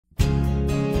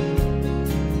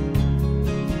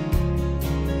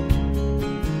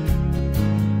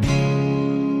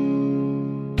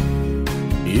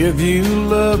If you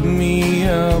love me,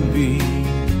 I'll be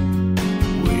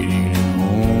waiting at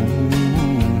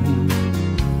home.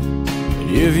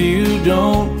 If you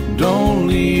don't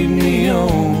leave me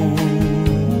on.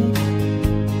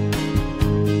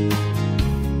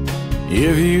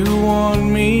 If you want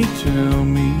me, tell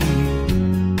me,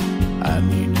 I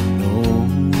need to know.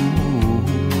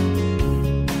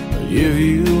 But if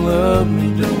you love me,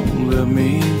 don't let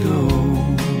me go.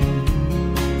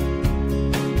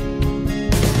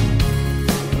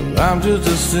 I'm just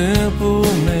a simple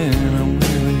man, I'm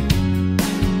really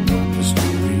no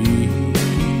mystery.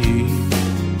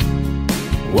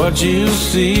 What you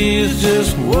see is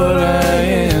just what I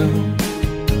am.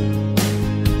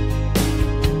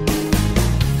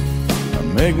 I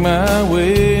make my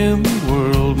way in the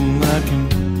world and I can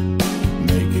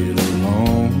make it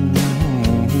alone.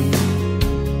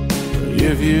 But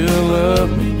if you love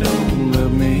me, don't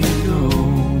let me go.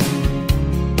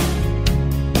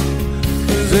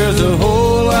 There's a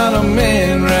whole lot of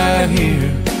men right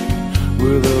here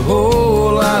with a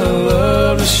whole lot of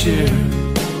love to share.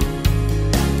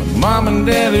 My mom and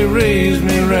daddy raised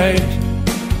me right.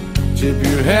 Tip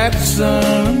your hat,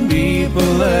 son, and be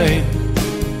polite.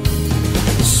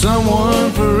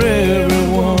 Someone for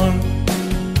everyone.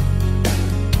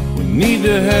 We need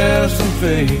to have some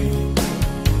faith.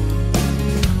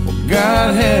 Well,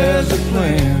 God has a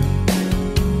plan.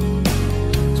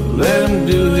 Let him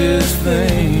do his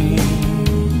thing.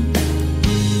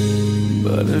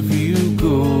 But if you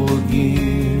go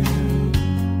again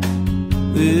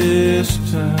this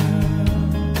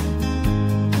time,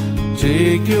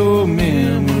 take your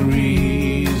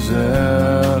memories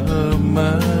out of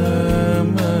my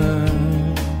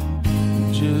mind.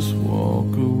 Just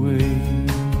walk away.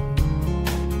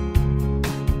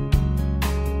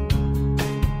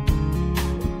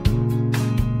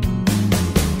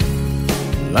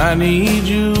 I need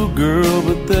you, girl,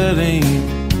 but that ain't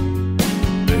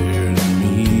fair to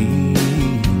me.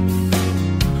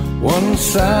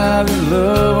 One-sided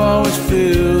love always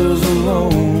feels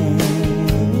alone.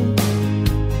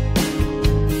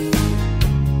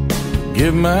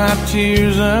 Give my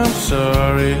tears, I'm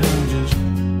sorry, I'm just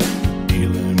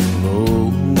feeling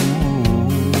low.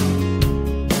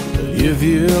 But if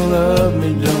you love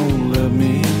me, don't let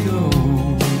me go.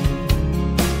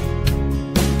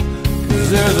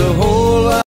 There's a whole